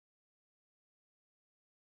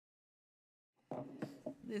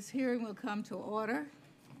This hearing will come to order,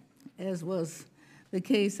 as was the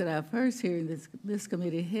case at our first hearing this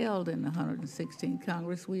committee held in the 116th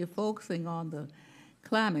Congress. We are focusing on the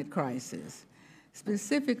climate crisis.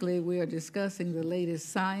 Specifically, we are discussing the latest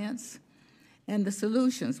science and the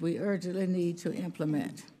solutions we urgently need to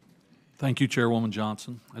implement. Thank you, Chairwoman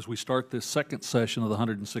Johnson. As we start this second session of the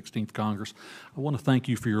 116th Congress, I want to thank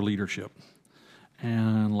you for your leadership.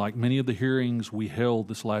 And like many of the hearings we held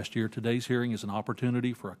this last year, today's hearing is an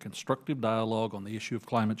opportunity for a constructive dialogue on the issue of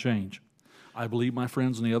climate change. I believe my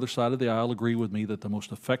friends on the other side of the aisle agree with me that the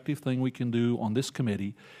most effective thing we can do on this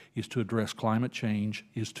committee is to address climate change,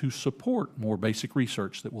 is to support more basic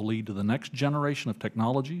research that will lead to the next generation of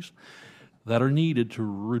technologies that are needed to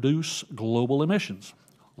reduce global emissions,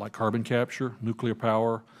 like carbon capture, nuclear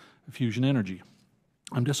power, fusion energy.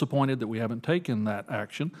 I'm disappointed that we haven't taken that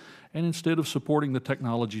action, and instead of supporting the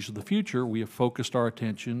technologies of the future, we have focused our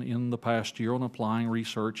attention in the past year on applying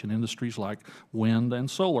research in industries like wind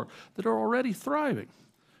and solar that are already thriving.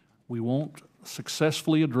 We won't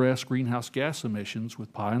successfully address greenhouse gas emissions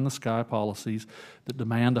with pie-in-the-sky policies that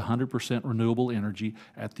demand 100% renewable energy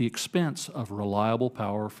at the expense of reliable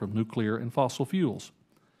power from nuclear and fossil fuels.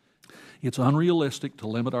 It's unrealistic to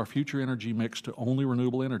limit our future energy mix to only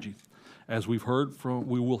renewable energy. As we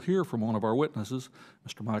will hear from one of our witnesses,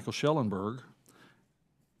 Mr. Michael Shellenberger,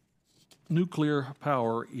 nuclear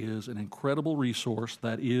power is an incredible resource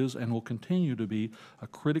that is and will continue to be a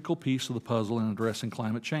critical piece of the puzzle in addressing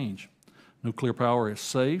climate change. Nuclear power is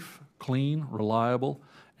safe, clean, reliable,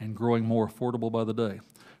 and growing more affordable by the day.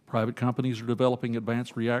 Private companies are developing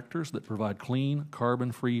advanced reactors that provide clean,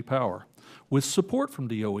 carbon-free power. With support from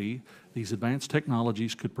DOE, these advanced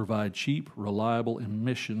technologies could provide cheap, reliable,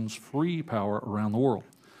 emissions-free power around the world.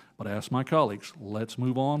 But I ask my colleagues, let's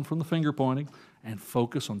move on from the finger-pointing and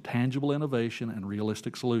focus on tangible innovation and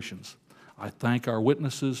realistic solutions. I thank our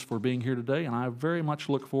witnesses for being here today, and I very much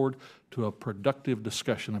look forward to a productive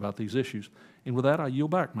discussion about these issues. And with that, I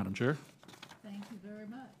yield back, Madam Chair. Thank you very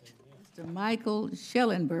much. Mr. Michael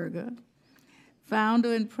Shellenberger,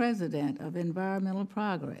 founder and president of Environmental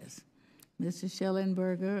Progress. Mr.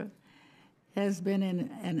 Shellenberger has been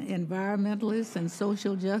an environmentalist and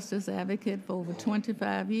social justice advocate for over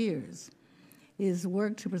 25 years. He has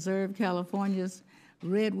worked to preserve California's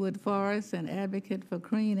redwood forests and advocate for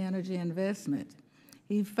clean energy investment.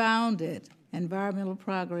 He founded Environmental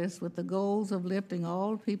Progress with the goals of lifting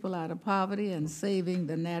all people out of poverty and saving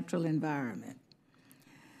the natural environment.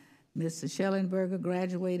 Mr. Shellenberger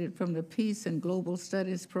graduated from the Peace and Global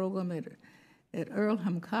Studies program at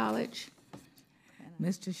Earlham College.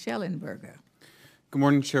 Mr. Shellenberger. Good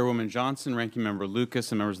morning, Chairwoman Johnson, Ranking Member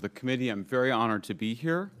Lucas, and members of the committee. I'm very honored to be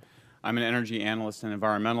here. I'm an energy analyst and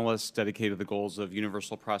environmentalist dedicated to the goals of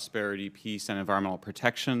universal prosperity, peace, and environmental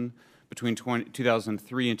protection. Between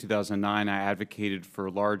 2003 and 2009, I advocated for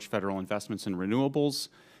large federal investments in renewables,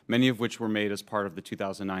 many of which were made as part of the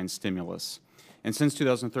 2009 stimulus. And since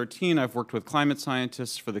 2013, I've worked with climate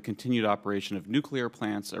scientists for the continued operation of nuclear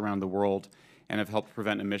plants around the world and have helped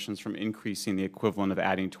prevent emissions from increasing the equivalent of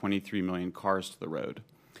adding 23 million cars to the road.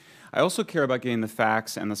 I also care about getting the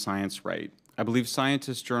facts and the science right. I believe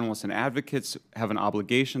scientists, journalists, and advocates have an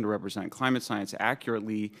obligation to represent climate science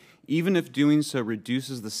accurately, even if doing so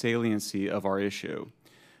reduces the saliency of our issue.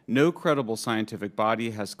 No credible scientific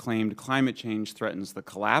body has claimed climate change threatens the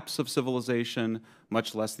collapse of civilization,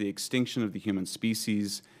 much less the extinction of the human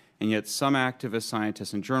species, and yet some activists,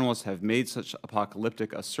 scientists, and journalists have made such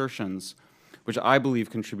apocalyptic assertions, which I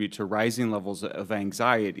believe contribute to rising levels of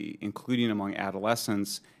anxiety, including among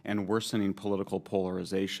adolescents, and worsening political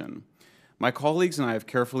polarization. My colleagues and I have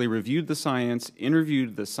carefully reviewed the science,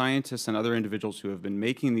 interviewed the scientists and other individuals who have been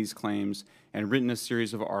making these claims, and written a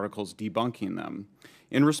series of articles debunking them.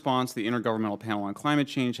 In response, the Intergovernmental Panel on Climate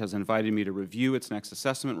Change has invited me to review its next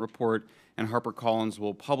assessment report, and HarperCollins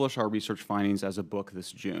will publish our research findings as a book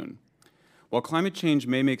this June. While climate change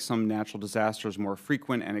may make some natural disasters more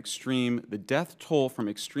frequent and extreme, the death toll from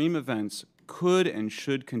extreme events could and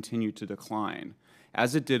should continue to decline,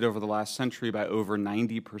 as it did over the last century by over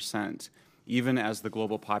 90%, even as the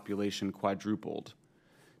global population quadrupled.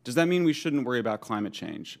 Does that mean we shouldn't worry about climate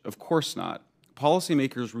change? Of course not.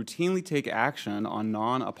 Policymakers routinely take action on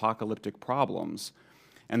non-apocalyptic problems,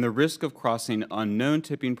 and the risk of crossing unknown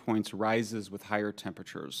tipping points rises with higher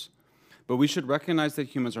temperatures. But we should recognize that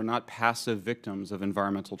humans are not passive victims of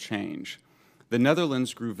environmental change. The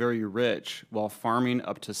Netherlands grew very rich while farming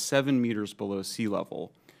up to 7 meters below sea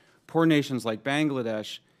level. Poor nations like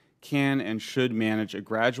Bangladesh can and should manage a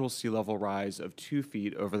gradual sea level rise of 2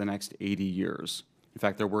 feet over the next 80 years. In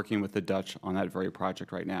fact, they're working with the Dutch on that very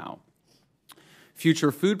project right now.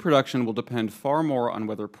 Future food production will depend far more on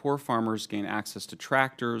whether poor farmers gain access to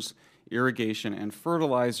tractors, irrigation, and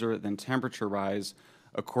fertilizer than temperature rise,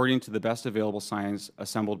 according to the best available science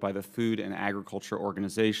assembled by the Food and Agriculture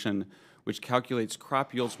Organization, which calculates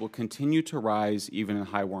crop yields will continue to rise even in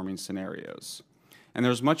high warming scenarios. And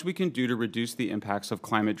there's much we can do to reduce the impacts of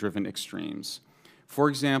climate-driven extremes. For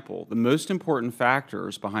example, the most important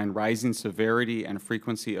factors behind rising severity and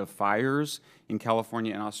frequency of fires in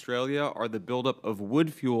California and Australia are the buildup of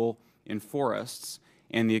wood fuel in forests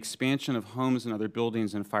and the expansion of homes and other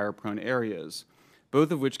buildings in fire-prone areas,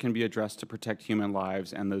 both of which can be addressed to protect human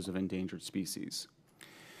lives and those of endangered species.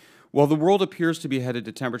 While the world appears to be headed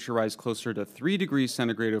to temperature rise closer to 3 degrees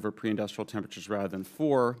centigrade over pre-industrial temperatures rather than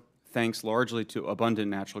 4, thanks largely to abundant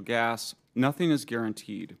natural gas, nothing is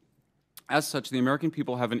guaranteed. As such, the American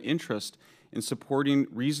people have an interest in supporting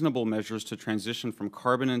reasonable measures to transition from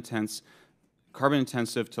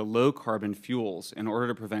carbon-intensive to low-carbon fuels in order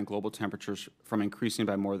to prevent global temperatures from increasing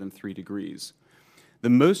by more than 3 degrees. The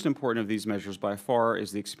most important of these measures by far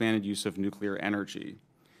is the expanded use of nuclear energy.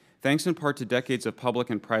 Thanks in part to decades of public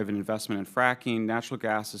and private investment in fracking, natural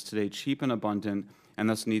gas is today cheap and abundant and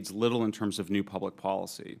thus needs little in terms of new public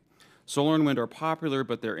policy. Solar and wind are popular,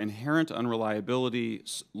 but their inherent unreliability,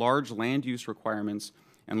 large land use requirements,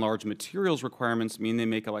 and large materials requirements mean they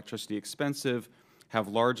make electricity expensive, have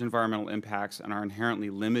large environmental impacts, and are inherently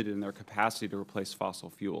limited in their capacity to replace fossil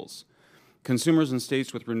fuels. Consumers in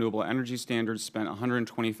states with renewable energy standards spent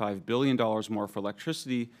 $125 billion more for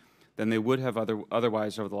electricity than they would have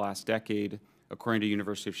otherwise over the last decade, according to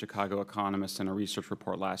University of Chicago economists in a research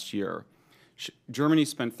report last year. Germany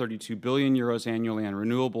spent 32 billion euros annually on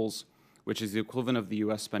renewables, which is the equivalent of the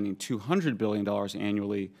U.S. spending $200 billion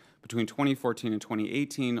annually between 2014 and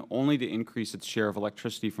 2018, only to increase its share of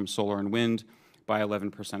electricity from solar and wind by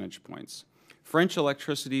 11 percentage points. French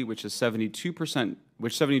electricity, which is 72%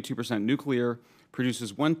 nuclear,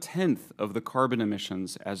 produces 1/10 of the carbon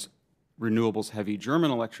emissions as renewables-heavy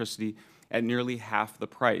German electricity at nearly half the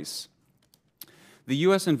price. The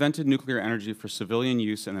U.S. invented nuclear energy for civilian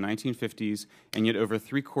use in the 1950s, and yet over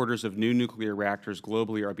 3/4 of new nuclear reactors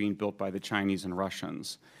globally are being built by the Chinese and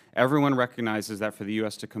Russians. Everyone recognizes that for the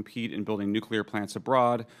U.S. to compete in building nuclear plants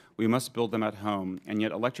abroad, we must build them at home, and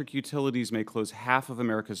yet electric utilities may close half of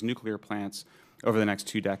America's nuclear plants over the next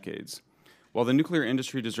 2 decades. While the nuclear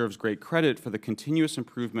industry deserves great credit for the continuous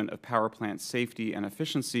improvement of power plant safety and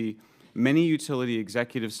efficiency, many utility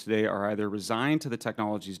executives today are either resigned to the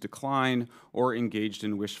technology's decline or engaged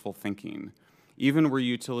in wishful thinking. Even were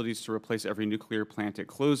utilities to replace every nuclear plant it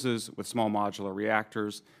closes with small modular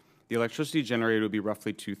reactors, the electricity generated would be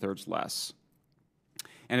roughly 2/3 less.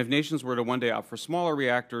 And if nations were to one day opt for smaller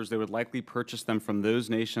reactors, they would likely purchase them from those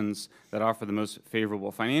nations that offer the most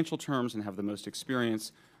favorable financial terms and have the most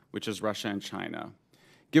experience, which is Russia and China.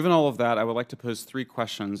 Given all of that, I would like to pose 3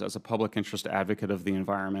 questions as a public interest advocate of the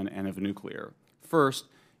environment and of nuclear. First,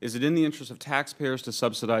 is it in the interest of taxpayers to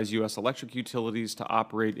subsidize U.S. electric utilities to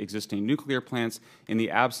operate existing nuclear plants in the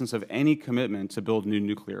absence of any commitment to build new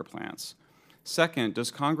nuclear plants? Second,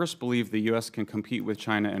 does Congress believe the U.S. can compete with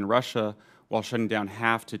China and Russia while shutting down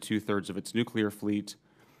half to 2/3 of its nuclear fleet?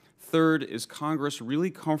 Third, is Congress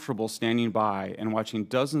really comfortable standing by and watching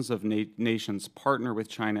dozens of nations partner with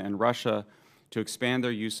China and Russia to expand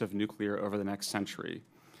their use of nuclear over the next century?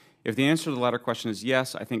 If the answer to the latter question is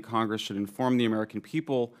yes, I think Congress should inform the American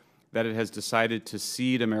people that it has decided to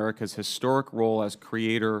cede America's historic role as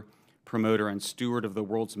creator, promoter, and steward of the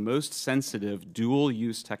world's most sensitive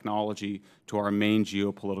dual-use technology to our main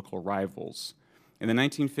geopolitical rivals. In the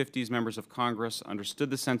 1950s, members of Congress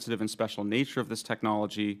understood the sensitive and special nature of this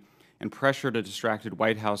technology and pressured a distracted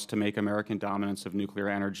White House to make American dominance of nuclear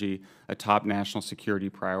energy a top national security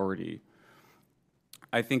priority.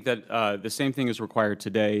 I think that the same thing is required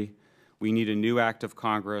today. We need a new act of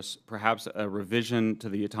Congress, perhaps a revision to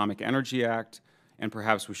the Atomic Energy Act, and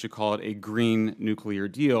perhaps we should call it a green nuclear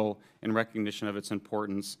deal in recognition of its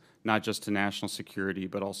importance, not just to national security,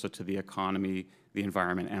 but also to the economy, the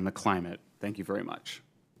environment, and the climate. Thank you very much.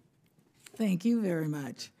 Thank you very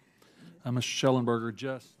much. Mr. Shellenberger,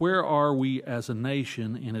 just where are we as a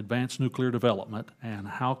nation in advanced nuclear development, and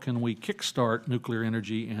how can we kickstart nuclear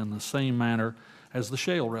energy in the same manner as the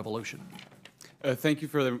shale revolution? Thank you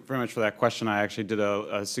very much for that question. I actually did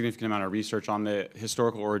a significant amount of research on the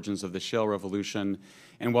historical origins of the shale revolution,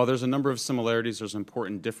 and while there's a number of similarities, there's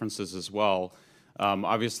important differences as well.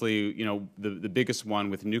 Obviously, you know, the biggest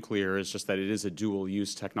one with nuclear is just that it is a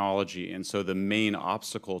dual-use technology, and so the main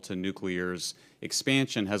obstacle to nuclear's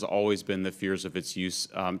expansion has always been the fears of its use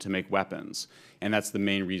to make weapons, and that's the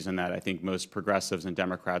main reason that I think most progressives and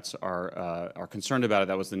Democrats are concerned about it.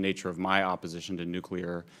 That was the nature of my opposition to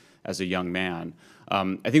nuclear as a young man.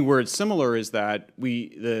 I think where it's similar is that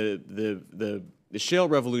the shale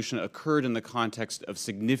revolution occurred in the context of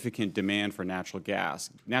significant demand for natural gas.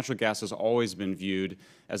 Natural gas has always been viewed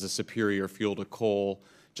as a superior fuel to coal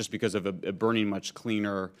just because of it burning much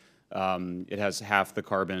cleaner. It has half the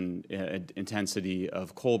carbon intensity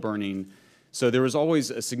of coal burning. So there was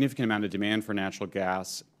always a significant amount of demand for natural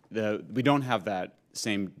gas. We don't have that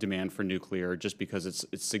same demand for nuclear just because it's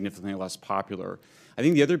significantly less popular. I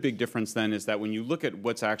think the other big difference then is that when you look at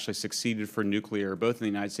what's actually succeeded for nuclear, both in the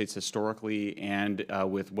United States historically and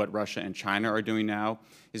with what Russia and China are doing now,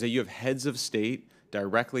 is that you have heads of state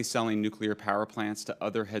directly selling nuclear power plants to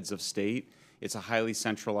other heads of state. It's a highly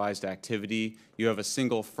centralized activity. You have a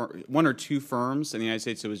single one or two firms. In the United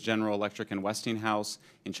States, it was General Electric and Westinghouse.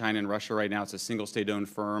 In China and Russia right now, it's a single state-owned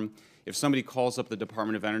firm. If somebody calls up the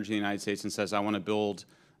Department of Energy in the United States and says, I want to build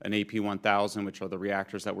an AP1000, which are the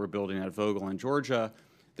reactors that we're building at Vogtle in Georgia,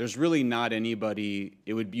 there's really not anybody.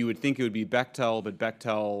 You would think it would be Bechtel, but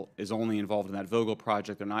Bechtel is only involved in that Vogtle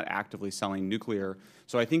project. They're not actively selling nuclear.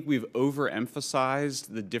 So I think we've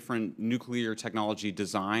overemphasized the different nuclear technology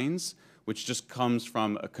designs, which just comes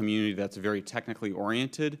from a community that's very technically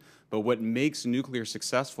oriented. But what makes nuclear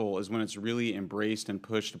successful is when it's really embraced and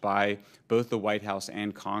pushed by both the White House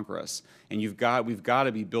and Congress. And we've got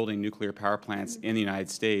to be building nuclear power plants in the United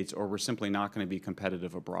States, or we're simply not going to be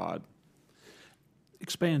competitive abroad.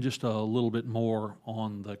 Expand just a little bit more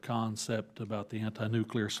on the concept about the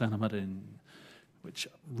anti-nuclear sentiment, which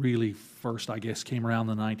really first, I guess, came around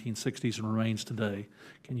in the 1960s and remains today.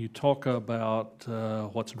 Can you talk about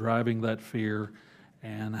what's driving that fear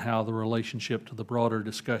and how the relationship to the broader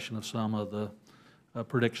discussion of some of the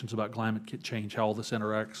predictions about climate change, how all this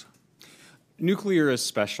interacts? Nuclear is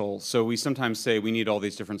special. So we sometimes say we need all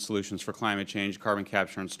these different solutions for climate change, carbon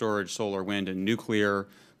capture and storage, solar, wind, and nuclear.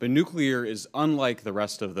 But nuclear is unlike the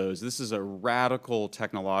rest of those. This is a radical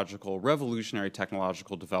technological, revolutionary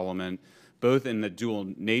technological development, both in the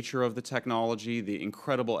dual nature of the technology, the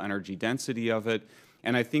incredible energy density of it,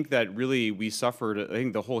 and I think that really I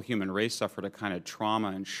think the whole human race suffered a kind of trauma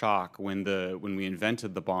and shock when we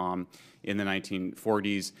invented the bomb in the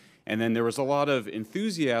 1940s. And then there was a lot of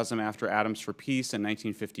enthusiasm after Atoms for Peace in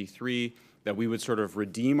 1953 that we would sort of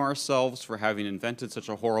redeem ourselves for having invented such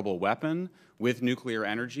a horrible weapon with nuclear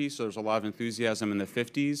energy. So there's a lot of enthusiasm in the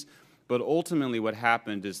 50s. But ultimately what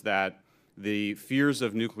happened is that the fears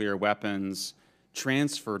of nuclear weapons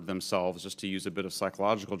transferred themselves, just to use a bit of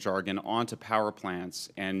psychological jargon, onto power plants,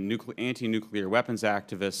 and anti-nuclear weapons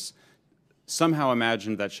activists somehow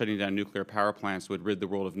imagined that shutting down nuclear power plants would rid the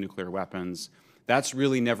world of nuclear weapons. That's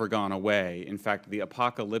really never gone away. In fact, the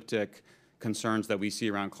apocalyptic concerns that we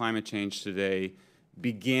see around climate change today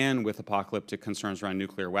began with apocalyptic concerns around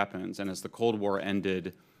nuclear weapons, and as the Cold War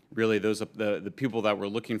ended, really the people that were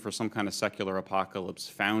looking for some kind of secular apocalypse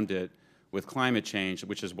found it with climate change,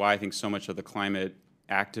 which is why I think so much of the climate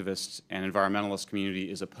activists and environmentalist community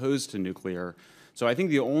is opposed to nuclear. So I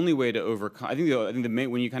think the only way to overcome, I think the main,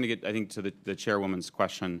 when you kind of get, I think, to the chairwoman's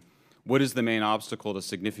question, what is the main obstacle to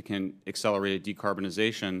significant accelerated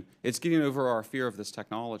decarbonization? It's getting over our fear of this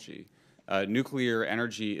technology. Nuclear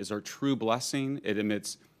energy is our true blessing. It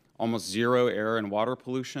emits almost zero air and water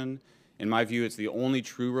pollution. In my view, it's the only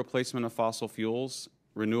true replacement of fossil fuels.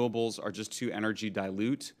 Renewables are just too energy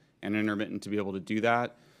dilute and intermittent to be able to do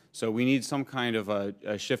that. So we need some kind of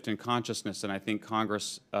a shift in consciousness, and I think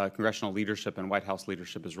congressional leadership and White House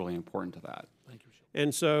leadership is really important to that. Thank you.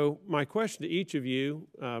 And so my question to each of you,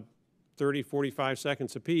 30, 45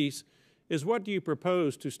 seconds apiece, is what do you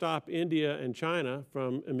propose to stop India and China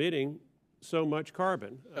from emitting so much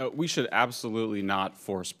carbon? We should absolutely not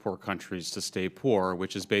force poor countries to stay poor,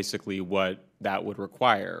 which is basically what that would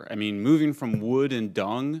require. I mean, moving from wood and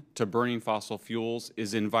dung to burning fossil fuels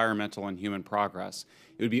is environmental and human progress.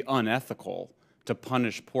 It would be unethical to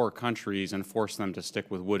punish poor countries and force them to stick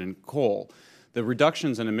with wood and coal. The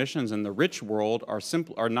reductions in emissions in the rich world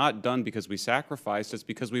are not done because we sacrificed, it's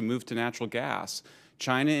because we moved to natural gas.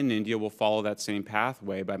 China and India will follow that same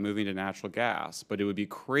pathway by moving to natural gas, but it would be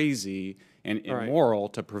crazy and immoral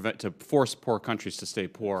to force poor countries to stay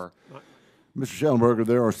poor. Mr. Shellenberger,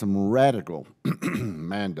 there are some radical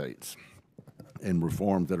mandates and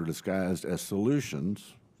reforms that are disguised as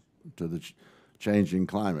solutions to the changing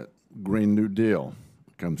climate. Green New Deal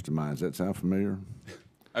comes to mind. Does that sound familiar?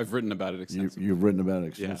 I've written about it extensively. You've written about it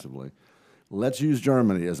extensively. Let's use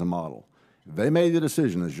Germany as a model. They made the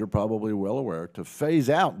decision, as you're probably well aware, to phase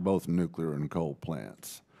out both nuclear and coal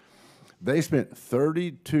plants. They spent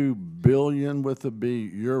 32 billion with a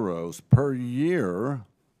B euros per year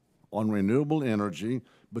on renewable energy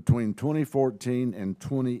between 2014 and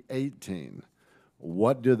 2018.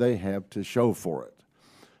 What do they have to show for it?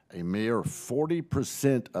 A mere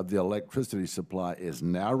 40% of the electricity supply is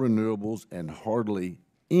now renewables and hardly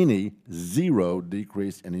any zero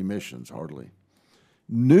decrease in emissions, hardly.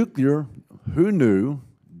 Nuclear, who knew,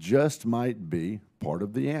 just might be part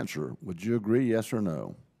of the answer. Would you agree, yes or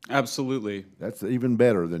no? Absolutely. That's even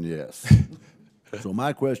better than yes. So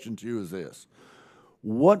my question to you is this.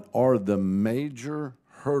 What are the major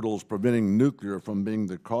hurdles preventing nuclear from being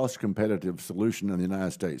the cost-competitive solution in the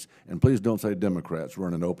United States? And please don't say Democrats. We're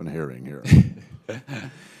in an open hearing here.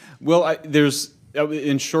 Well,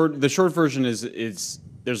 the short version is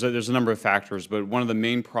there's a number of factors, but one of the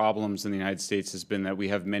main problems in the United States has been that we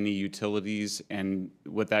have many utilities, and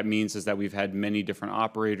what that means is that we've had many different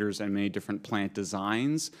operators and many different plant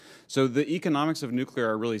designs. So the economics of nuclear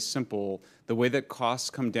are really simple. The way that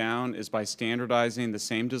costs come down is by standardizing the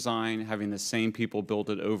same design, having the same people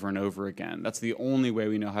build it over and over again. That's the only way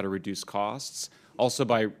we know how to reduce costs. Also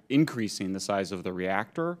by increasing the size of the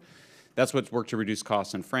reactor. That's what's worked to reduce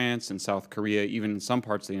costs in France and South Korea, even in some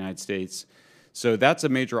parts of the United States. So that's a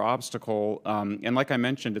major obstacle, and like I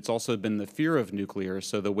mentioned, it's also been the fear of nuclear.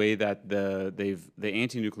 So the way that the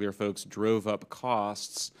anti-nuclear folks drove up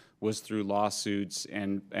costs was through lawsuits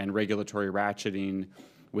and regulatory ratcheting,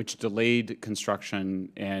 which delayed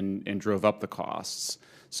construction and drove up the costs.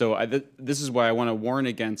 So this is why I want to warn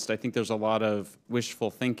against. I think there's a lot of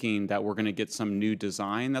wishful thinking that we're going to get some new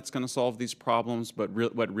design that's going to solve these problems, but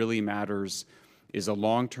what really matters is a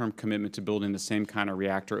long-term commitment to building the same kind of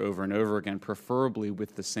reactor over and over again, preferably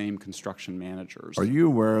with the same construction managers. Are you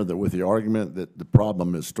aware that with the argument that the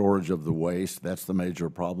problem is storage of the waste, that's the major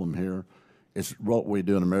problem here? It's what we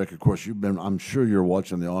do in America. Of course, I'm sure you're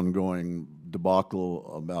watching the ongoing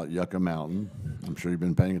debacle about Yucca Mountain. I'm sure you've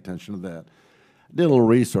been paying attention to that. I did a little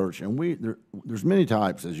research, and there's many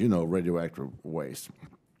types, as you know, radioactive waste.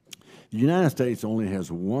 The United States only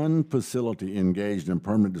has one facility engaged in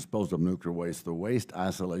permanent disposal of nuclear waste, the Waste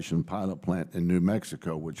Isolation Pilot Plant in New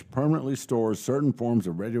Mexico, which permanently stores certain forms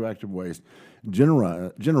of radioactive waste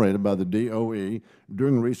generated by the DOE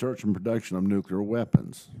during research and production of nuclear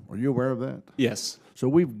weapons. Are you aware of that? Yes. So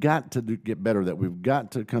we've got to get better at that. We've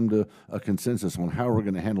got to come to a consensus on how we're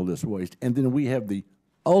going to handle this waste. And then we have the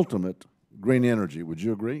ultimate green energy. Would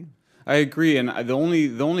you agree? I agree, and the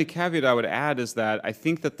only caveat I would add is that I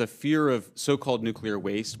think that the fear of so-called nuclear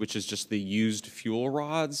waste, which is just the used fuel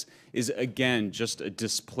rods, is again just a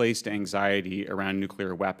displaced anxiety around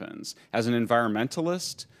nuclear weapons. As an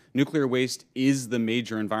environmentalist, nuclear waste is the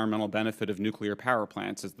major environmental benefit of nuclear power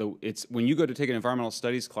plants. It's when you go to take an environmental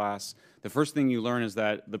studies class, the first thing you learn is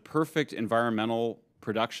that the perfect environmental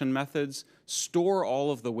production methods store all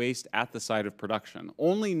of the waste at the site of production.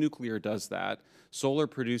 Only nuclear does that. Solar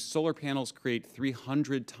panels create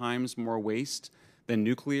 300 times more waste than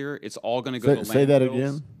nuclear. It's all going to go to landfills. Say that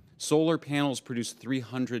again. Solar panels produce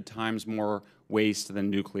 300 times more waste than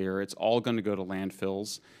nuclear. It's all going to go to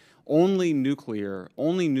landfills. Only nuclear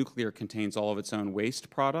contains all of its own waste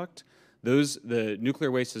product. The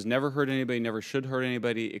nuclear waste has never hurt anybody, never should hurt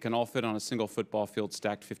anybody. It can all fit on a single football field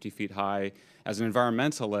stacked 50 feet high. As an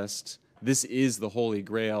environmentalist, this is the holy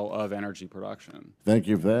grail of energy production. Thank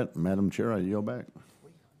you for that. Madam Chair, I yield back.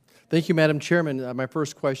 Thank you, Madam Chairman. My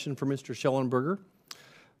first question for Mr. Shellenberger.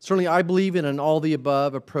 Certainly, I believe in an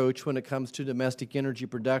all-the-above approach when it comes to domestic energy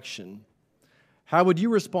production. How would you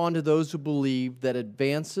respond to those who believe that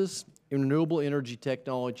advances in renewable energy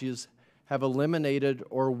technologies have eliminated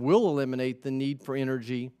or will eliminate the need for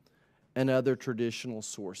energy and other traditional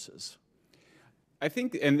sources? I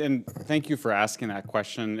think, and thank you for asking that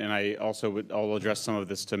question, and I'll address some of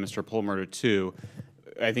this to Mr. Perlmutter too.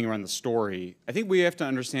 I think around the story, I think we have to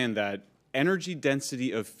understand that energy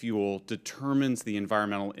density of fuel determines the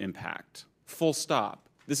environmental impact. Full stop.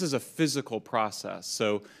 This is a physical process.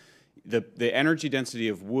 So the energy density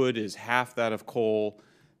of wood is half that of coal.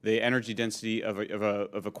 The energy density of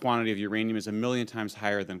a quantity of uranium is 1,000,000 times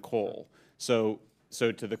higher than coal. So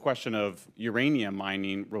to the question of uranium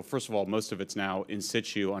mining, well, first of all, most of it's now in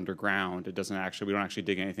situ underground. We don't actually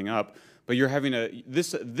dig anything up. But you're having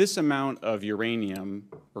this amount of uranium,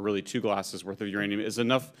 or really 2 glasses worth of uranium, is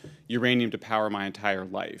enough uranium to power my entire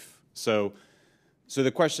life. So the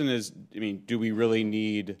question is, I mean, do we really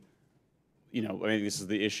need, this is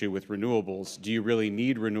the issue with renewables. Do you really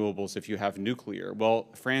need renewables if you have nuclear? Well,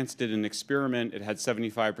 France did an experiment. It had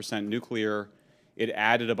 75% nuclear. it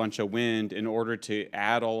added a bunch of wind. In order to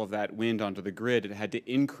add all of that wind onto the grid, it had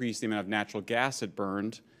to increase the amount of natural gas it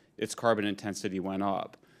burned. Its carbon intensity went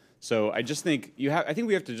up. So I just think I think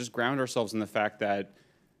we have to just ground ourselves in the fact that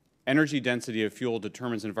energy density of fuel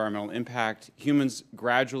determines environmental impact. Humans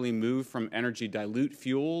gradually move from energy dilute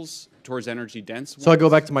fuels towards energy dense ones. So I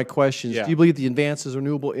go back to my questions. Yeah. Do you believe the advances in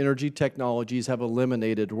renewable energy technologies have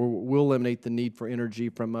eliminated or will eliminate the need for energy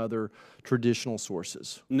from other traditional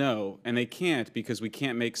sources? No, and they can't, because we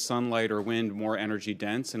can't make sunlight or wind more energy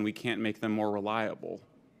dense, and we can't make them more reliable,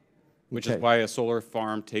 which is why a solar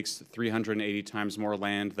farm takes 380 times more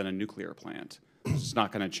land than a nuclear plant. It's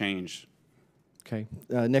not going to change. Okay.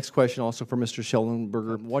 Next question also for Mr.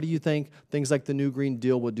 Shellenberger. What do you think things like the new Green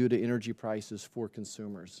Deal will do to energy prices for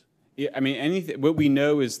consumers? Yeah, I mean, what we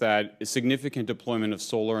know is that a significant deployment of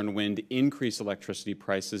solar and wind increased electricity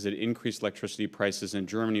prices. It increased electricity prices in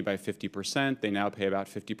Germany by 50%. They now pay about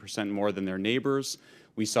 50% more than their neighbors.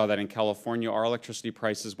 We saw that in California. Our electricity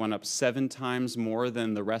prices went up 7 times more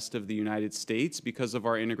than the rest of the United States because of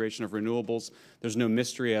our integration of renewables. There's no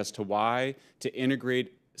mystery as to why. To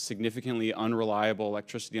integrate significantly unreliable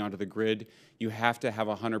electricity onto the grid, you have to have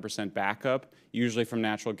 100% backup, usually from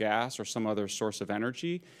natural gas or some other source of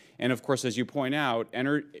energy. And of course, as you point out,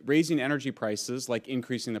 raising energy prices, like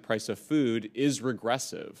increasing the price of food, is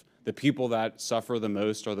regressive. The people that suffer the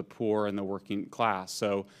most are the poor and the working class.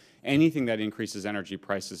 So anything that increases energy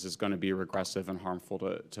prices is going to be regressive and harmful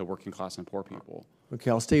to working class and poor people. Okay,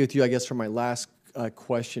 I'll stay with you, I guess, for my last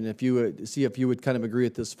question. If you would see if you would kind of agree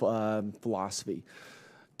with this philosophy.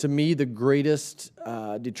 To me, the greatest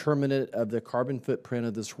determinant of the carbon footprint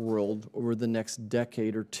of this world over the next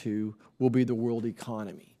decade or two will be the world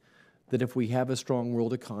economy. That if we have a strong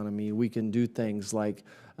world economy, we can do things like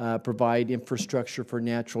provide infrastructure for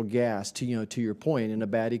natural gas. To your point, in a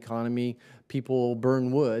bad economy, people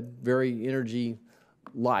burn wood, very energy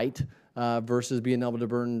light, versus being able to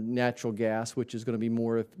burn natural gas, which is going to be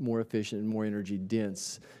more efficient and more energy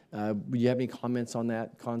dense. Do you have any comments on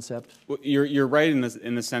that concept? Well, you're right in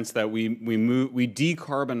the sense that we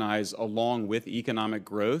decarbonize along with economic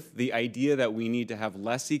growth. The idea that we need to have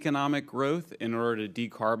less economic growth in order to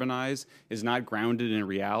decarbonize is not grounded in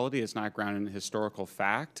reality. It's not grounded in historical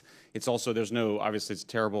fact. It's also, obviously it's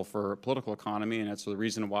terrible for political economy, and that's the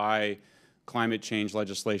reason why climate change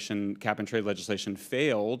legislation, cap and trade legislation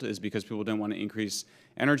failed, is because people didn't want to increase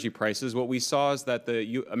energy prices. What we saw is that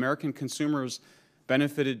the American consumers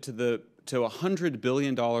benefited to $100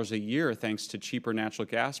 billion a year thanks to cheaper natural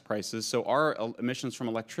gas prices. So our emissions from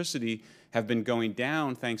electricity have been going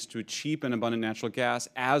down thanks to cheap and abundant natural gas,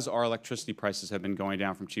 as our electricity prices have been going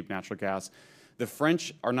down from cheap natural gas. The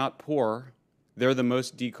French are not poor. They're the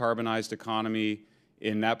most decarbonized economy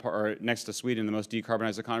in that part, or next to Sweden, the most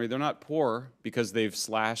decarbonized economy. They're not poor because they've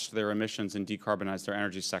slashed their emissions and decarbonized their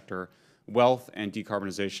energy sector. Wealth and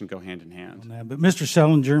decarbonization go hand in hand. But Mr.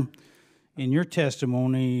 Selinger, in your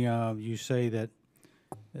testimony, you say that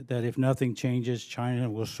if nothing changes, China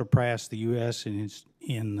will surpass the U.S.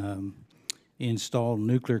 in installed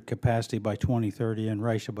nuclear capacity by 2030 and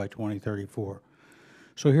Russia by 2034.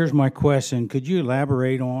 So here's my question. Could you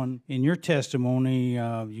elaborate on, in your testimony,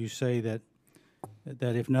 you say that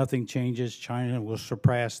if nothing changes, China will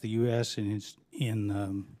surpass the U.S.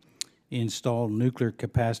 in installed nuclear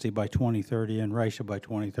capacity by 2030 and Russia by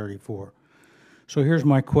 2034. So here's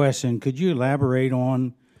my question. Could you elaborate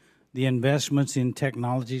on the investments in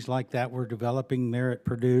technologies like that we're developing there at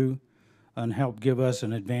Purdue and help give us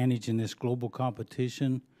an advantage in this global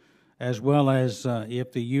competition, as well as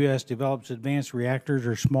if the U.S. develops advanced reactors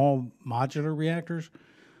or small modular reactors,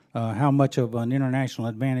 how much of an international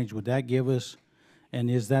advantage would that give us? And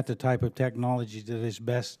is that the type of technology that is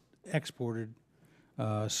best exported,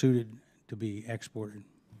 suited to be exported?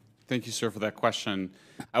 Thank you, sir, for that question.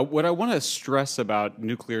 What I want to stress about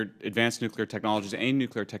advanced nuclear technologies and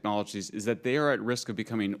nuclear technologies is that they are at risk of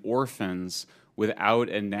becoming orphans without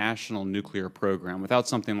a national nuclear program, without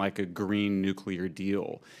something like a green nuclear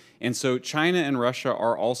deal. And so China and Russia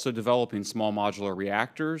are also developing small modular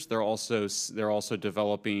reactors. They're also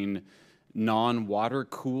developing non-water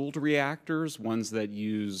cooled reactors, ones that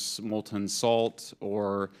use molten salt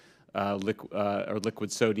or liquid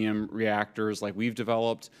sodium reactors like we've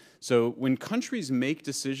developed. So when countries make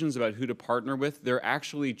decisions about who to partner with, they're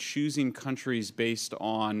actually choosing countries based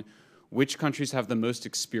on which countries have the most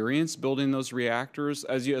experience building those reactors.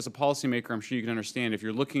 As a policymaker, I'm sure you can understand, if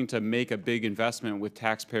you're looking to make a big investment with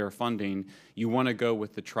taxpayer funding, you want to go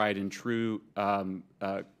with the tried and true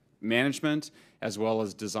management as well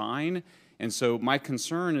as design. And so my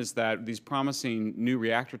concern is that these promising new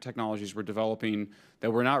reactor technologies we're developing,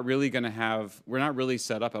 that we're not really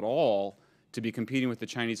set up at all to be competing with the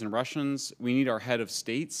Chinese and Russians. We need our head of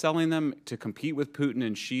state selling them to compete with Putin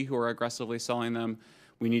and Xi, who are aggressively selling them.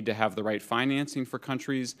 We need to have the right financing for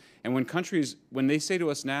countries. And when they say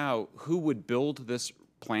to us now, who would build this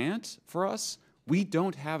plant for us, we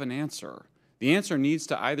don't have an answer. The answer needs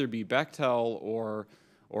to either be Bechtel or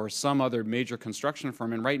some other major construction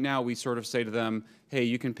firm. And right now we sort of say to them, hey,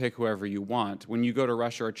 you can pick whoever you want. When you go to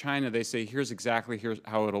Russia or China, they say, here's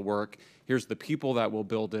how it'll work. Here's the people that will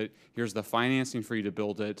build it. Here's the financing for you to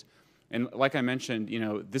build it. And like I mentioned,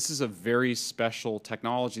 this is a very special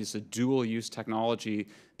technology. It's a dual-use technology.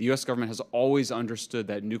 The U.S. government has always understood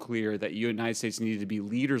that the United States needed to be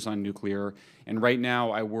leaders on nuclear. And right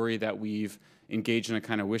now, I worry that we've engaged in a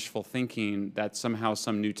kind of wishful thinking that somehow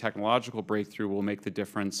some new technological breakthrough will make the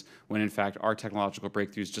difference, when in fact our technological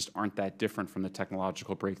breakthroughs just aren't that different from the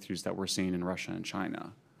technological breakthroughs that we're seeing in Russia and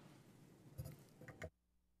China.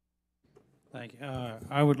 Thank you.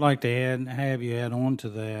 I would like to have you add on to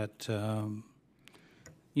that, of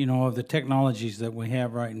the technologies that we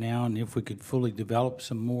have right now, and if we could fully develop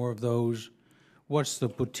some more of those, what's the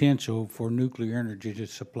potential for nuclear energy to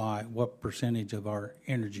supply? What percentage of our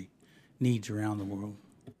energy needs around the world?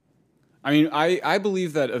 I mean, I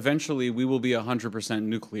believe that eventually we will be 100%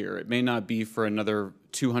 nuclear. It may not be for another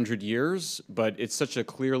 200 years, but it's such a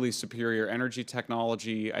clearly superior energy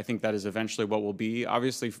technology. I think that is eventually what will be.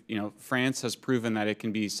 Obviously, France has proven that it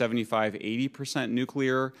can be 75, 80%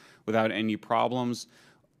 nuclear without any problems.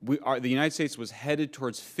 The United States was headed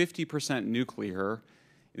towards 50% nuclear.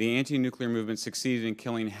 The anti-nuclear movement succeeded in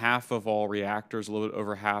killing half of all reactors, a little bit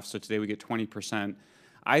over half, so today we get 20%.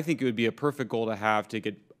 I think it would be a perfect goal to have to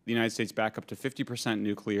get the United States back up to 50%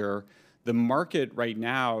 nuclear. The market right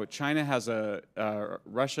now,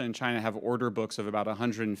 Russia and China have order books of about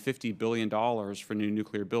 $150 billion for new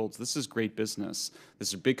nuclear builds. This is great business.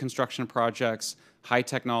 This are big construction projects, high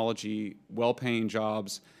technology, well-paying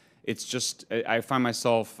jobs. It's just, I find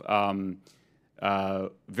myself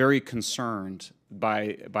very concerned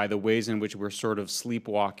by the ways in which we're sort of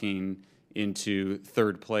sleepwalking into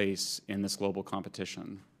third place in this global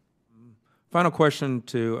competition. Final question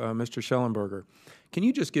to Mr. Shellenberger. Can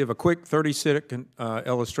you just give a quick 30-second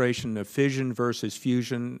illustration of fission versus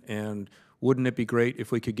fusion, and wouldn't it be great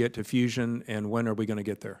if we could get to fusion, and when are we going to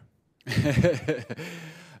get there?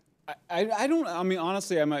 I mean,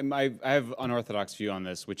 honestly, I have an unorthodox view on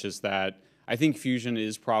this, which is that I think fusion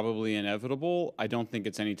is probably inevitable. I don't think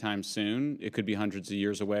it's anytime soon. It could be hundreds of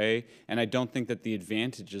years away. And I don't think that the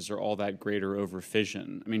advantages are all that greater over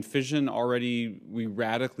fission. I mean, fission already, we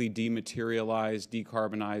radically dematerialize,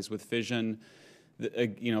 decarbonize with fission.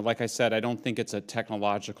 Like I said, I don't think it's a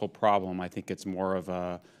technological problem. I think it's more of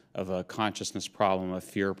a consciousness problem, a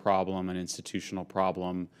fear problem, an institutional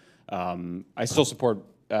problem. I still support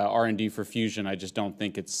R&D for fusion. I just don't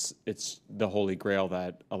think it's the holy grail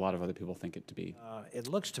that a lot of other people think it to be. It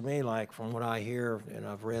looks to me like, from what I hear, and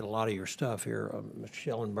I've read a lot of your stuff here, Mr.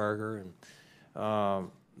 Shellenberger, and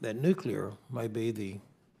that nuclear may be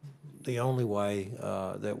the only way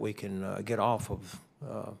that we can get off of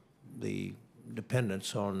the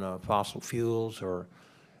dependence on fossil fuels, or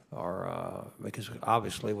because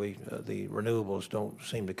obviously the renewables don't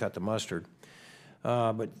seem to cut the mustard.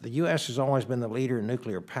 But the U.S. has always been the leader in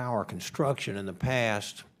nuclear power construction in the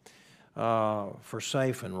past for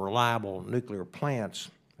safe and reliable nuclear plants.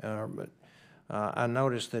 But I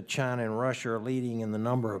noticed that China and Russia are leading in the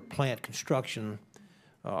number of plant construction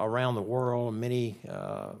around the world. Many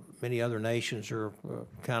other nations are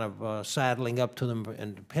kind of saddling up to them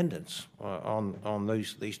in dependence on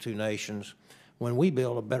these two nations when we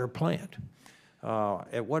build a better plant.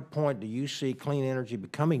 At what point do you see clean energy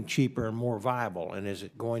becoming cheaper and more viable? And is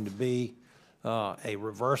it going to be a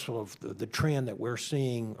reversal of the trend that we're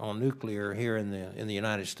seeing on nuclear here in the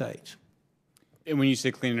United States? And when you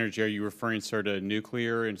say clean energy, are you referring sort of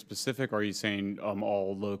nuclear in specific, or are you saying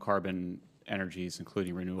all low carbon energies,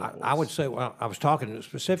 including renewables? I would say, well, I was talking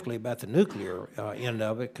specifically about the nuclear end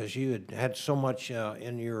of it, because you had so much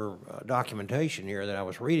in your documentation here that I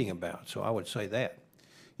was reading about. So I would say that.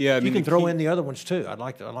 Yeah, you can throw in the other ones too. I'd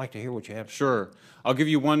like to hear what you have. Sure. I'll give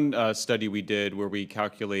you one study we did where we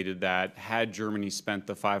calculated that had Germany spent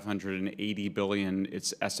the $580 billion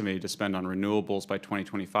it's estimated to spend on renewables by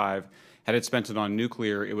 2025, had it spent it on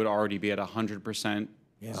nuclear, it would already be at 100%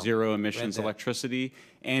 zero emissions electricity,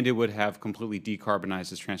 and it would have completely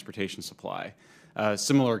decarbonized its transportation supply.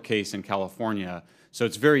 Similar case in California. So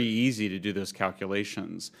it's very easy to do those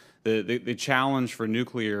calculations. The challenge for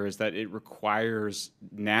nuclear is that it requires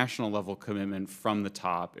national level commitment from the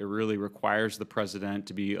top. It really requires the president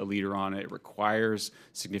to be a leader on it. It requires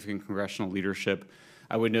significant congressional leadership.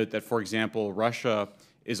 I would note that, for example, Russia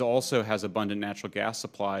also has abundant natural gas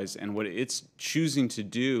supplies, and what it's choosing to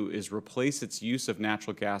do is replace its use of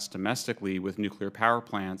natural gas domestically with nuclear power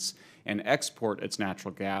plants and export its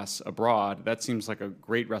natural gas abroad. That seems like a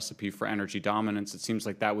great recipe for energy dominance. It seems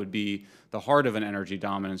like that would be the heart of an energy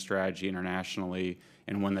dominance strategy internationally,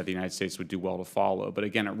 and one that the United States would do well to follow. But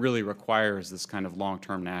again, it really requires this kind of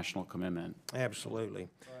long-term national commitment. Absolutely.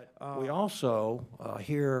 We also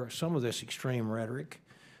hear some of this extreme rhetoric.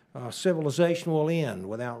 Civilization will end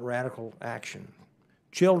without radical action.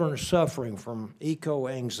 Children are suffering from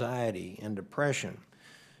eco-anxiety and depression.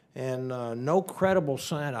 And no credible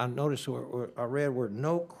I noticed, I read where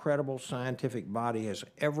no credible scientific body has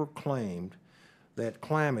ever claimed that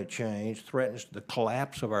climate change threatens the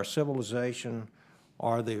collapse of our civilization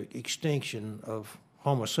or the extinction of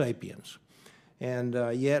Homo sapiens. And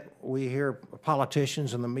yet we hear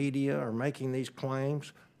politicians and the media are making these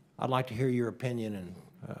claims. I'd like to hear your opinion and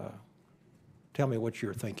tell me what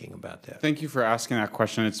you're thinking about that. Thank you for asking that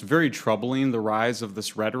question. It's very troubling, the rise of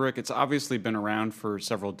this rhetoric. It's obviously been around for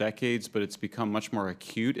several decades, but it's become much more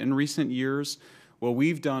acute in recent years. What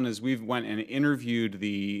we've done is we've went and interviewed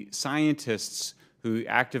the scientists who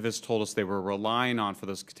activists told us they were relying on for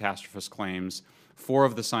those catastrophist claims. 4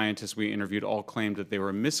 of the scientists we interviewed all claimed that they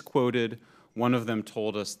were misquoted. One of them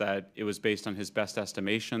told us that it was based on his best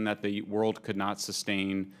estimation that the world could not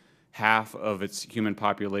sustain half of its human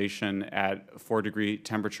population at 4-degree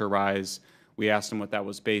temperature rise. We asked him what that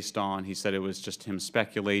was based on. He said it was just him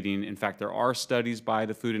speculating. In fact, there are studies by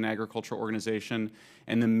the Food and Agriculture Organization,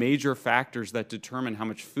 and the major factors that determine how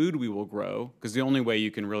much food we will grow, because the only way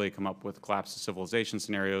you can really come up with collapse of civilization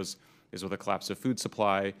scenarios is with a collapse of food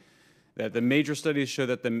supply, that the major studies show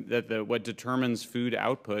that what determines food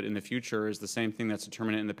output in the future is the same thing that's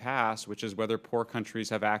determined in the past, which is whether poor countries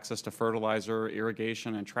have access to fertilizer,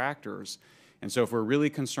 irrigation, and tractors. And so if we're really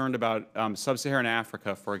concerned about sub-Saharan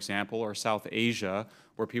Africa, for example, or South Asia,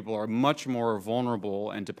 where people are much more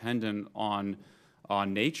vulnerable and dependent on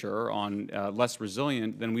nature, less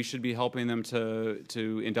resilient, then we should be helping them to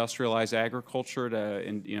industrialize agriculture, to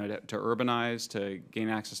urbanize, to gain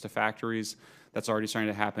access to factories. That's already starting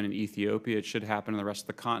to happen in Ethiopia. It should happen in the rest of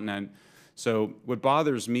the continent. So what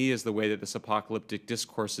bothers me is the way that this apocalyptic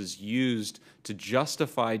discourse is used to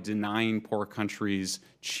justify denying poor countries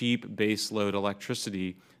cheap baseload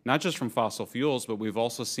electricity, not just from fossil fuels, but we've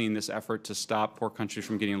also seen this effort to stop poor countries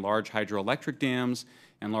from getting large hydroelectric dams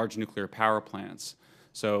and large nuclear power plants.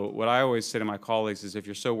 So what I always say to my colleagues is if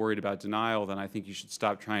you're so worried about denial, then I think you should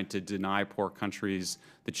stop trying to deny poor countries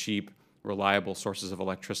the cheap, reliable sources of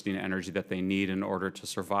electricity and energy that they need in order to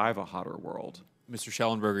survive a hotter world. Mr.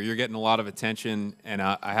 Shellenberger, you're getting a lot of attention, and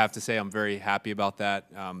I have to say I'm very happy about that.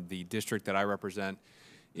 The district that I represent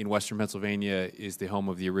in western Pennsylvania is the home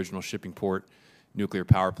of the original shipping port nuclear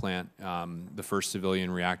power plant, the first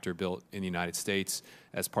civilian reactor built in the United States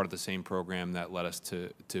as part of the same program that led us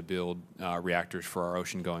to build reactors for our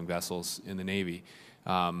ocean-going vessels in the Navy.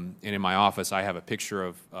 And in my office, I have a picture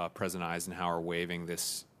of President Eisenhower waving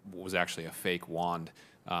this, what was actually a fake wand.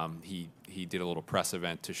 He did a little press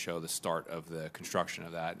event to show the start of the construction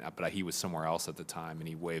of that, but he was somewhere else at the time, and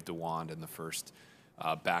he waved a wand, and the first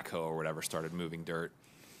backhoe or whatever started moving dirt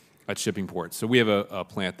at shipping ports. So we have a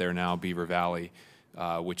plant there now, Beaver Valley,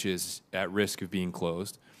 which is at risk of being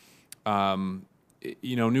closed.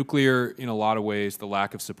 You know, nuclear, in a lot of ways, the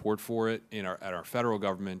lack of support for it at our federal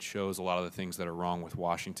government shows a lot of the things that are wrong with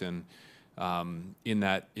Washington, in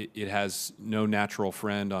that it has no natural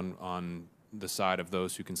friend on the side of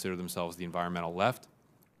those who consider themselves the environmental left.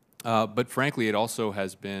 But frankly, it also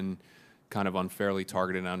has been kind of unfairly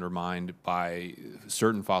targeted and undermined by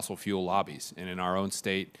certain fossil fuel lobbies. And in our own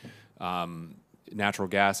state, natural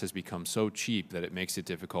gas has become so cheap that it makes it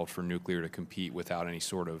difficult for nuclear to compete without any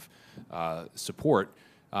sort of support.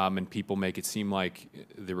 And people make it seem like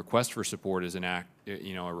the request for support is a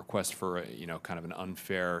request for kind of an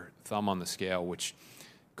unfair thumb on the scale, which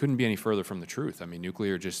couldn't be any further from the truth. I mean,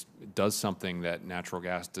 nuclear just does something that natural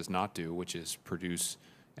gas does not do, which is produce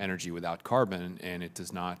energy without carbon, and it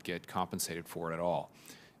does not get compensated for it at all.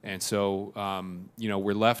 And so,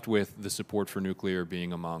 we're left with the support for nuclear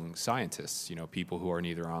being among scientists, people who are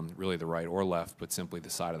neither on really the right or left, but simply the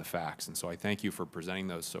side of the facts. And so I thank you for presenting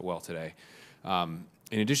those so well today.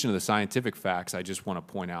 In addition to the scientific facts, I just want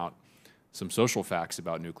to point out some social facts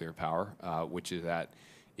about nuclear power, which is that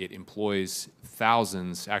it employs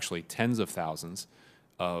thousands, actually tens of thousands,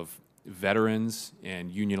 of veterans and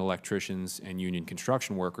union electricians and union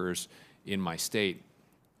construction workers in my state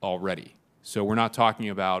already. So we're not talking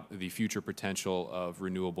about the future potential of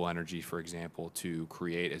renewable energy, for example, to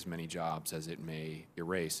create as many jobs as it may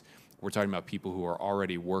erase. We're talking about people who are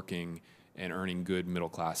already working and earning good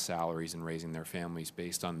middle-class salaries and raising their families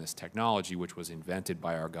based on this technology, which was invented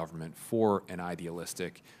by our government for an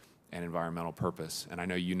idealistic and environmental purpose. And I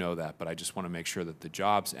know you know that, but I just want to make sure that the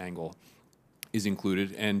jobs angle is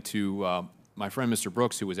included. And to my friend Mr.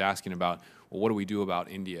 Brooks, who was asking about, well, what do we do about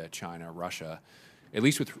India, China, Russia? At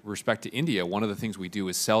least with respect to India, one of the things we do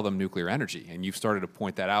is sell them nuclear energy. And you've started to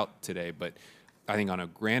point that out today, but I think on a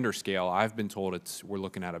grander scale, I've been told we're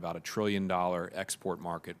looking at about $1 trillion export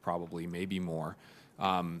market, probably, maybe more,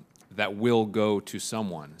 that will go to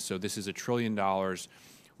someone. So this is $1 trillion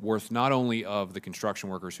worth not only of the construction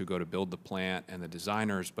workers who go to build the plant and the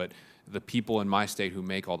designers, but the people in my state who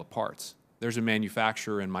make all the parts. There's a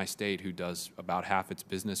manufacturer in my state who does about half its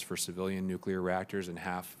business for civilian nuclear reactors and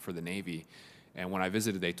half for the Navy. And when I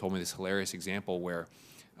visited, they told me this hilarious example where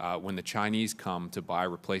when the Chinese come to buy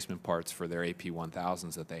replacement parts for their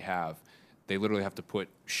AP-1000s that they have, they literally have to put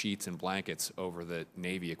sheets and blankets over the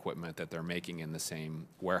Navy equipment that they're making in the same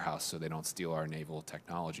warehouse so they don't steal our naval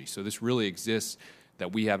technology. So this really exists,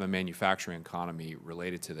 that we have a manufacturing economy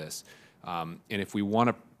related to this. And if we want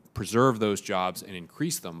to preserve those jobs and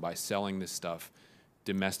increase them by selling this stuff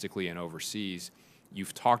domestically and overseas,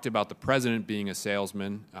 you've talked about the president being a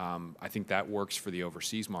salesman. I think that works for the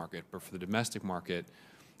overseas market, but for the domestic market,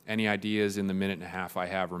 any ideas in the minute and a half I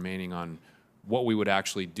have remaining on what we would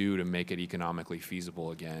actually do to make it economically feasible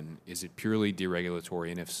again? Is it purely deregulatory?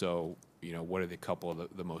 And if so, you know, what are the couple of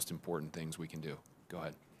the most important things we can do? Go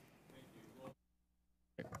ahead.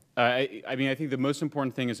 I mean, I think the most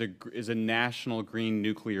important thing is a national green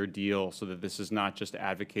nuclear deal, so that this is not just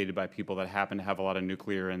advocated by people that happen to have a lot of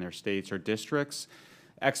nuclear in their states or districts.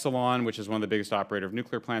 Exelon, which is one of the biggest operator of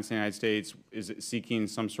nuclear plants in the United States, is seeking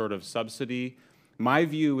some sort of subsidy. My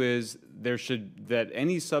view is that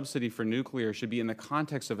any subsidy for nuclear should be in the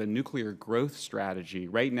context of a nuclear growth strategy.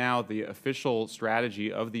 Right now, the official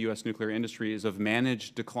strategy of the U.S. nuclear industry is of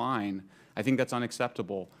managed decline. I think that's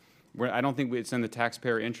unacceptable. I don't think it's in the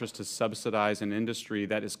taxpayer interest to subsidize an industry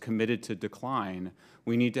that is committed to decline.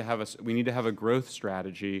 We need to have a growth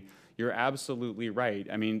strategy. You're absolutely right.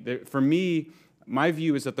 I mean, for me, my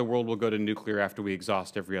view is that the world will go to nuclear after we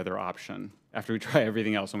exhaust every other option, after we try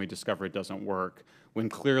everything else and we discover it doesn't work, when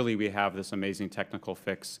clearly we have this amazing technical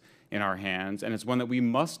fix in our hands, and it's one that we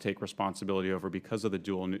must take responsibility over because of the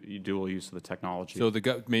dual use of the technology. So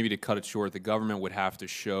maybe to cut it short, the government would have to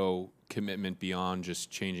show commitment beyond just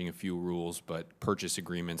changing a few rules, but purchase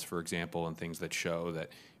agreements, for example, and things that show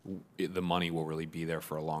that the money will really be there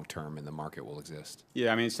for a long term and the market will exist.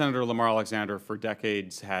 Yeah, I mean, Senator Lamar Alexander for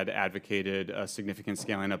decades had advocated a significant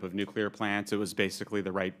scaling up of nuclear plants. It was basically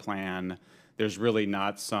the right plan. There's really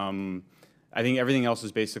not some, I think everything else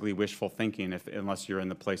is basically wishful thinking unless you're in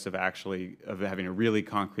the place of having a really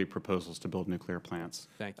concrete proposals to build nuclear plants.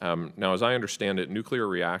 Thank you. Now, as I understand it, nuclear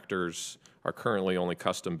reactors are currently only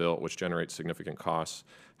custom built, which generates significant costs.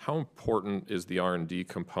 How important is the R&D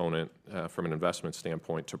component from an investment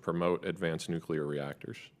standpoint to promote advanced nuclear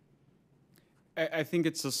reactors? I think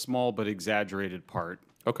it's a small but exaggerated part.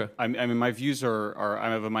 Okay. I mean, my views are I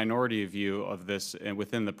have a minority view of this, and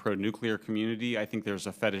within the pro-nuclear community, I think there's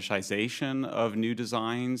a fetishization of new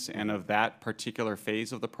designs and of that particular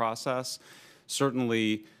phase of the process.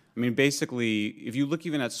 Certainly, I mean, basically, if you look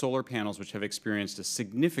even at solar panels, which have experienced a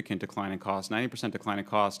significant decline in cost, 90% decline in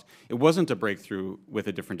cost, it wasn't a breakthrough with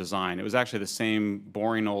a different design. It was actually the same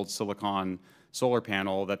boring old silicon solar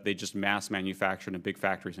panel that they just mass manufactured in big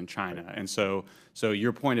factories in China. And so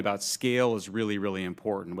your point about scale is really, really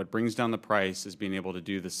important. What brings down the price is being able to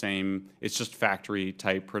do the same. It's just factory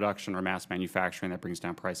type production or mass manufacturing that brings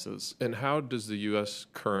down prices. And how does the U.S.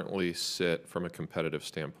 currently sit from a competitive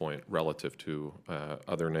standpoint relative to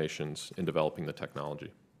other nations in developing the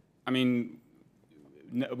technology? I mean,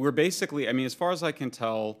 we're basically, I mean, as far as I can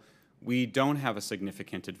tell, we don't have a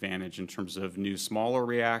significant advantage in terms of new smaller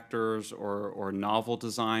reactors or novel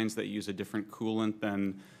designs that use a different coolant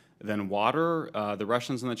than water. The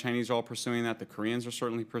Russians and the Chinese are all pursuing that. The Koreans are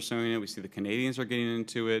certainly pursuing it. We see the Canadians are getting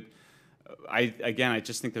into it. Again, I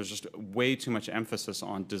just think there's just way too much emphasis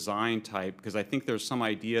on design type, because I think there's some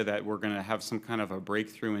idea that we're going to have some kind of a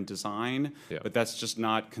breakthrough in design, but that's just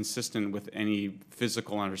not consistent with any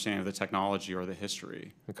physical understanding of the technology or the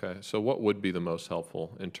history. Okay, so what would be the most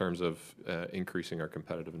helpful in terms of increasing our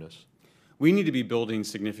competitiveness? We need to be building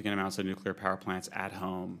significant amounts of nuclear power plants at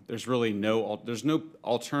home. There's really no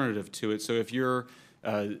alternative to it. So if you're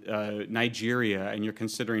Nigeria, and you're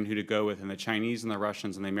considering who to go with, and the Chinese and the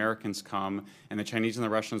Russians and the Americans come, and the Chinese and the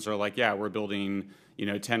Russians are like, yeah, we're building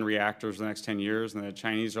 10 reactors in the next 10 years, and the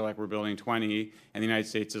Chinese are like, we're building 20, and the United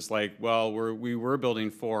States is like, well, we were building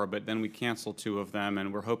 4, but then we canceled 2 of them,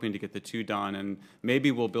 and we're hoping to get the 2 done, and maybe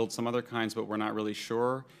we'll build some other kinds, but we're not really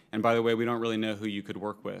sure. And by the way, we don't really know who you could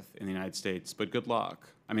work with in the United States, but good luck.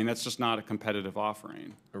 I mean, that's just not a competitive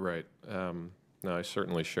offering. Right. No, I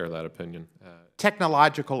certainly share that opinion.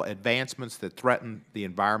 Technological advancements that threaten the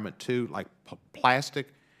environment too, like plastic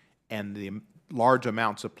and the large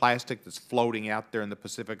amounts of plastic that's floating out there in the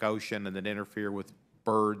Pacific Ocean and that interfere with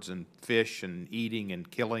birds and fish and eating and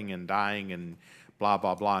killing and dying and blah,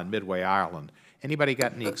 blah, blah in Midway Island. Anybody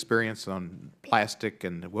got any experience on plastic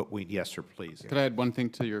and what we, yes, sir, please. Could I add one thing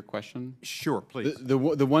to your question? Sure, please. The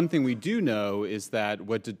one thing we do know is that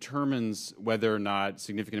what determines whether or not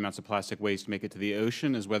significant amounts of plastic waste make it to the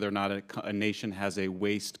ocean is whether or not a nation has a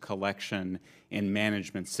waste collection and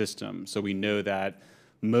management system. So we know that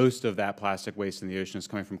most of that plastic waste in the ocean is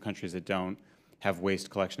coming from countries that don't have waste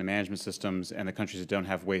collection and management systems, and the countries that don't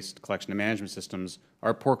have waste collection and management systems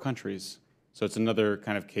are poor countries. So it's another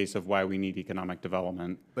kind of case of why we need economic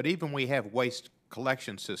development. But even we have waste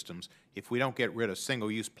collection systems, if we don't get rid of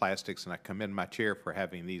single-use plastics, and I commend my chair for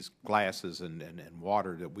having these glasses and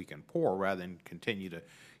water that we can pour rather than continue to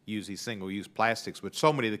use these single-use plastics, which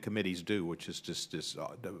so many of the committees do, which is just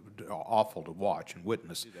awful to watch and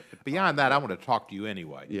witness. But beyond that, I want to talk to you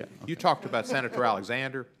anyway. Yeah, okay. You talked about Senator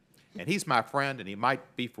Alexander, and he's my friend, and he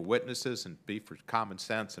might be for witnesses and be for common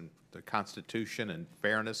sense and the Constitution and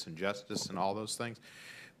fairness and justice and all those things.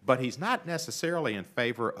 But he's not necessarily in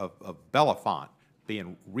favor of Bellefonte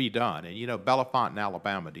being redone. And you know Bellefonte in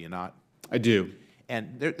Alabama, do you not? I do.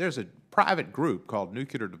 And there's a private group called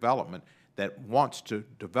Nuclear Development that wants to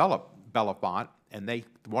develop Bellefonte, and they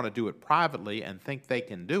want to do it privately and think they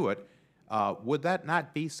can do it. Would that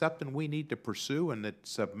not be something we need to pursue, and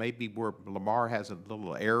it's maybe where Lamar has a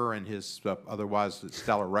little error in his otherwise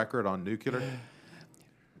stellar record on nuclear?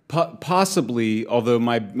 Possibly, although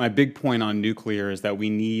my big point on nuclear is that we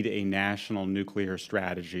need a national nuclear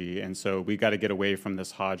strategy, and so we got to get away from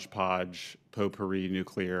this hodgepodge, potpourri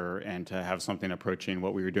nuclear, and to have something approaching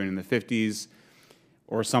what we were doing in the 50s,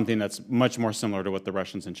 or something that's much more similar to what the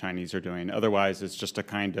Russians and Chinese are doing. Otherwise, it's just a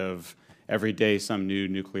kind of every day some new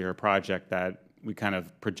nuclear project that we kind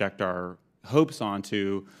of project our hopes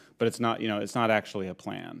onto, but it's not, it's not actually a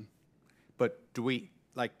plan. But do we,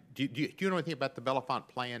 like, do you know anything about the Bellefonte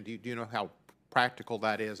plan? Do you know how practical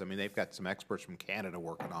that is? I mean, they've got some experts from Canada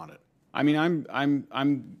working on it. I mean,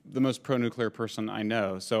 I'm the most pro-nuclear person I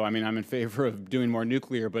know, so I mean, I'm in favor of doing more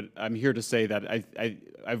nuclear, but I'm here to say that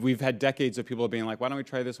we've had decades of people being like, why don't we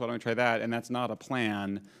try this, why don't we try that, and that's not a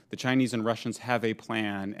plan. The Chinese and Russians have a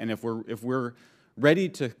plan, and if we're ready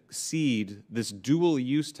to cede this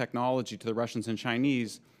dual-use technology to the Russians and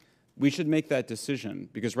Chinese, we should make that decision,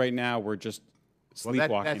 because right now we're just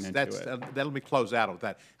sleepwalking into it. Let me close out with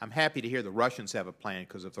that. I'm happy to hear the Russians have a plan,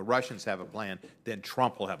 because if the Russians have a plan, then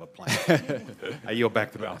Trump will have a plan. I yield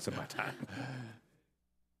back the balance of my time.